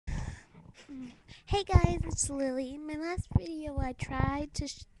Hey guys, it's Lily. In my last video, I tried to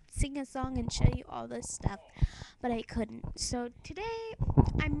sing a song and show you all this stuff, but I couldn't. So today,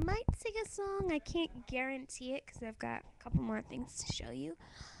 I might sing a song. I can't guarantee it because I've got a couple more things to show you.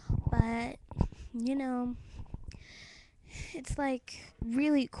 But, you know, it's like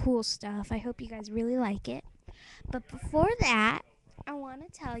really cool stuff. I hope you guys really like it. But before that, I want to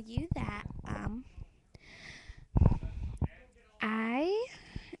tell you that I,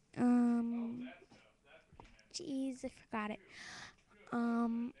 jeez, I forgot it.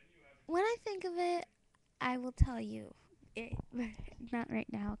 Um, when I think of it, I will tell you. It, not right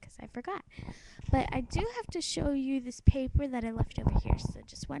now because I forgot. But I do have to show you this paper that I left over here. So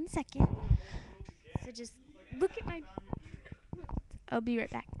just 1 second. So just look at my. I'll be right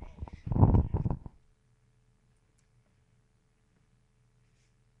back.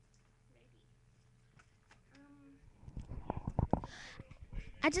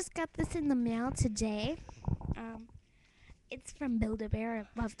 I just got this in the mail today. It's from Build-A-Bear. I'd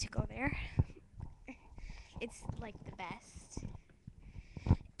love to go there. It's like the best.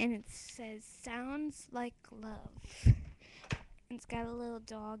 And it says, "Sounds like love." It's got a little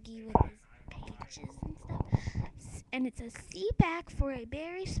doggy with his pages and stuff. And it says, "See back for a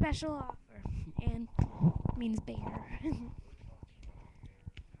very special offer." And means bear.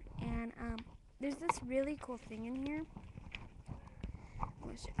 And there's this really cool thing in here,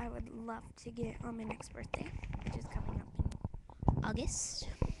 which I would love to get on my next birthday, which is coming up in August.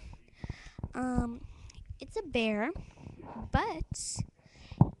 It's a bear, but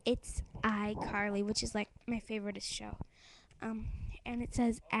it's iCarly, which is like my favorite show. And it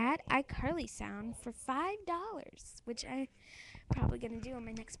says add iCarly sound for $5, which I'm probably gonna do on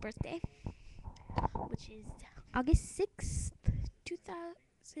my next birthday, which is August 6th,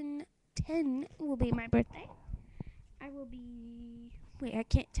 2010 will be my birthday. I will be. Wait, I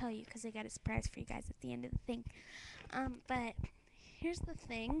can't tell you because I got a surprise for you guys at the end of the thing. But here's the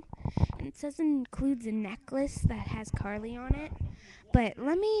thing, and it says it includes a necklace that has Carly on it. But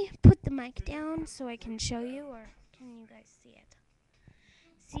let me put the mic down so I can show you, or can you guys see it?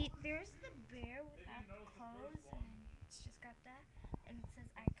 See, there's the bear without clothes, and it's just got that, and it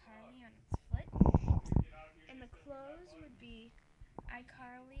says iCarly on its foot. And the clothes would be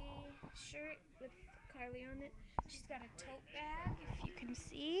iCarly shirt with Carly on it. She's got a tote bag, if you can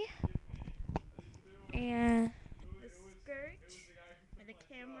see, and the skirt with a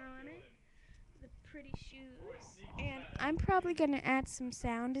camera on it, the pretty shoes, and I'm probably gonna add some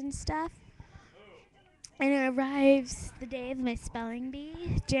sound and stuff. And it arrives the day of my spelling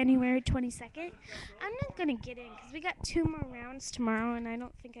bee, January 22nd. I'm not going to get in because we got 2 more rounds tomorrow, and I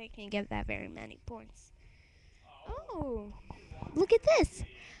don't think I can get that very many points. Oh, look at this.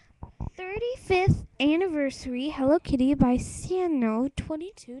 35th anniversary Hello Kitty by Sienno,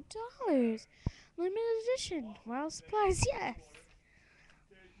 $22. Limited edition, while supplies, yes.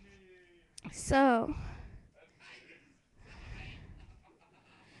 So,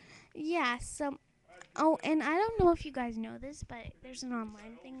 yeah, oh, and I don't know if you guys know this, but there's an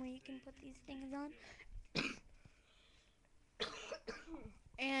online thing where you can put these things on.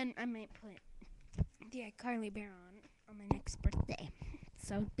 And I might put the iCarly bear on my next birthday.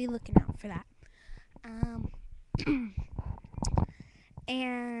 So be looking out for that.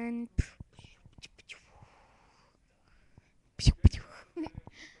 And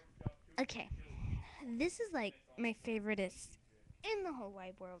okay, this is like my favoriteest in the whole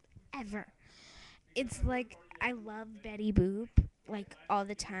wide world ever. It's like I love Betty Boop, like all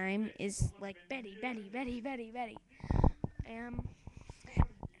the time. Is like Betty, Betty, Betty, Betty, Betty.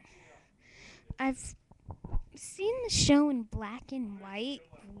 I've seen the show in black and white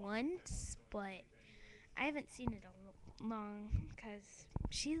once, but I haven't seen it a long because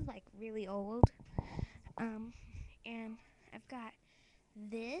she's like really old. And I've got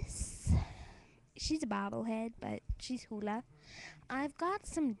this. She's a bobblehead, but she's hula. I've got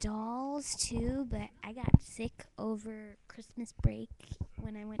some dolls too, but I got sick over Christmas break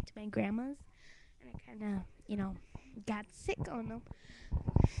when I went to my grandma's, and I kind of, got sick on them.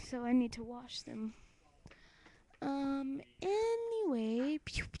 So I need to wash them. Anyway,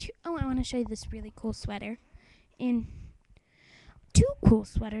 oh, I want to show you this really cool sweater. In 2 cool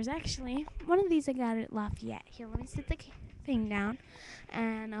sweaters, actually. One of these I got at Lafayette. Here, let me sit the thing down,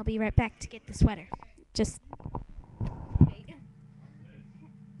 and I'll be right back to get the sweater. Just wait.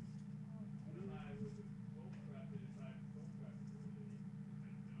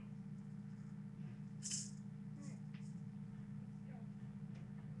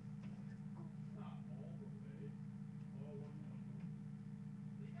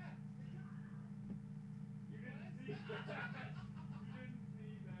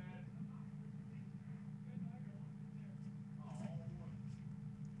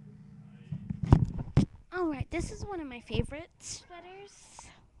 Alright, this is one of my favorite sweaters.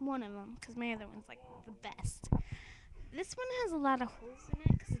 One of them, because my other one's like the best. This one has a lot of holes in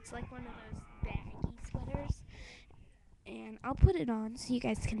it because it's like one of those baggy sweaters. And I'll put it on so you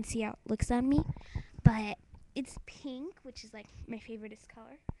guys can see how it looks on me. But it's pink, which is like my favoriteest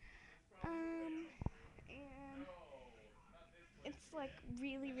color. And it's like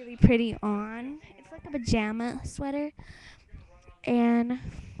really, really pretty on. It's like a pajama sweater. And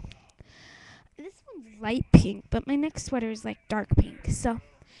this one's light pink, but my next sweater is like dark pink. So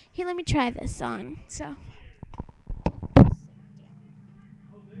here, let me try this on. So inside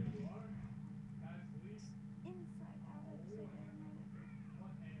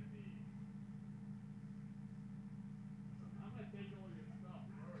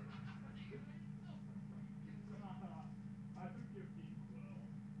out,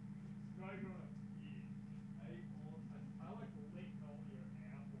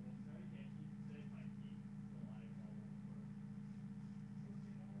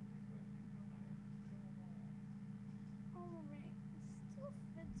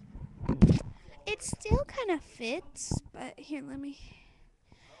 upside down. It still kind of fits, but here, let me.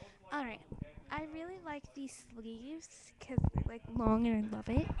 Alright, I really like these sleeves because they're like long and I love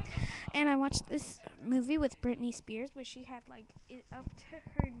it. And I watched this movie with Britney Spears where she had like it up to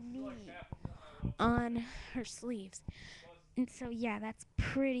her knee on her sleeves. And so, yeah, that's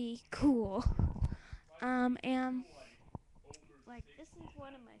pretty cool. And like, this is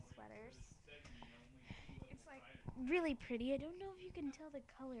one of my sweaters. It's like really pretty. I don't know if you can tell the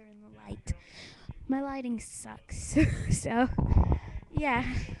color in the light. My lighting sucks. So, yeah,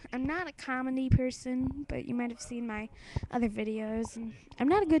 I'm not a comedy person, but you might have seen my other videos. And I'm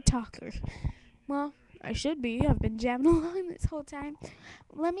not a good talker. Well, I should be. I've been jamming along this whole time.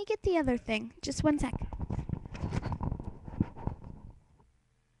 Let me get the other thing. Just one sec.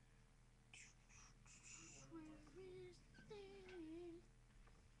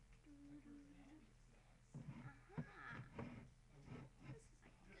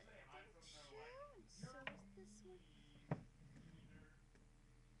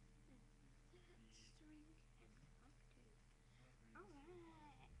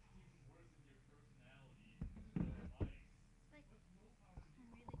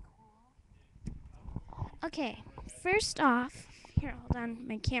 Okay, first off, here, hold on,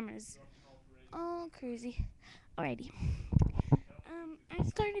 my camera's all crazy. Alrighty. I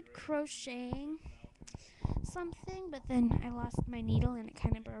started crocheting something, but then I lost my needle and it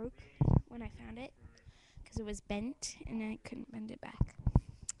kind of broke when I found it because it was bent and I couldn't bend it back.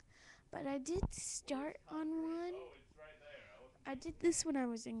 But I did start on one. I did this when I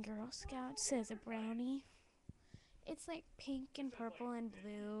was in Girl Scouts as a brownie. It's like pink and purple and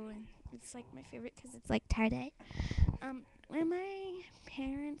blue, and it's like my favorite because it's like tie-dye. When my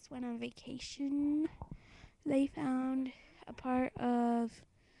parents went on vacation, they found a part of,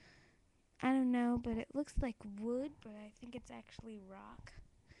 I don't know, but it looks like wood, but I think it's actually rock.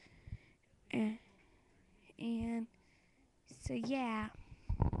 And so, yeah.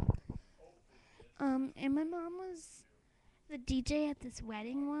 And my mom was the DJ at this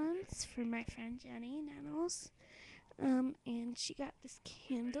wedding once for my friend Jenny Nanos. And she got this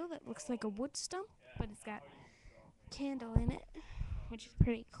candle that looks like a wood stump, but it's got candle in it, which is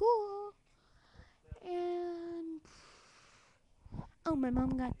pretty cool. And oh, my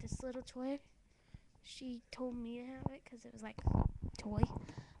mom got this little toy. She told me to have it because it was like a toy.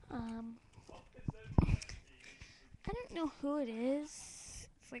 I don't know who it is.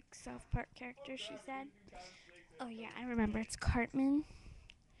 It's like South Park character, she said. Oh yeah, I remember. It's Cartman.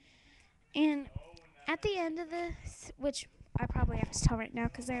 And at the end of this, which I probably have to tell right now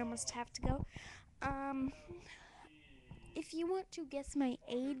because I almost have to go. If you want to guess my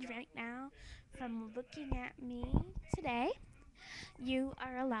age right now from looking at me today, you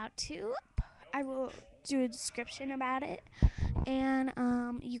are allowed to. I will do a description about it, and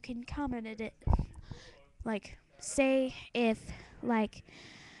you can comment it. Like, say if, like,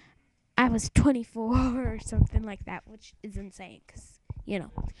 I was 24 or something like that, which is insane, because, you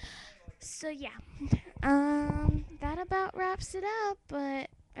know. So, yeah. That about wraps it up, but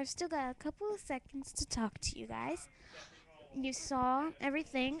I've still got a couple of seconds to talk to you guys. You saw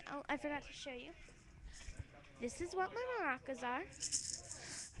everything. Oh, I forgot to show you. This is what my maracas are.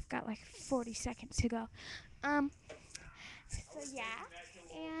 I've got like 40 seconds to go. So yeah,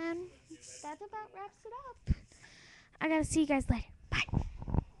 and that about wraps it up. I gotta see you guys later.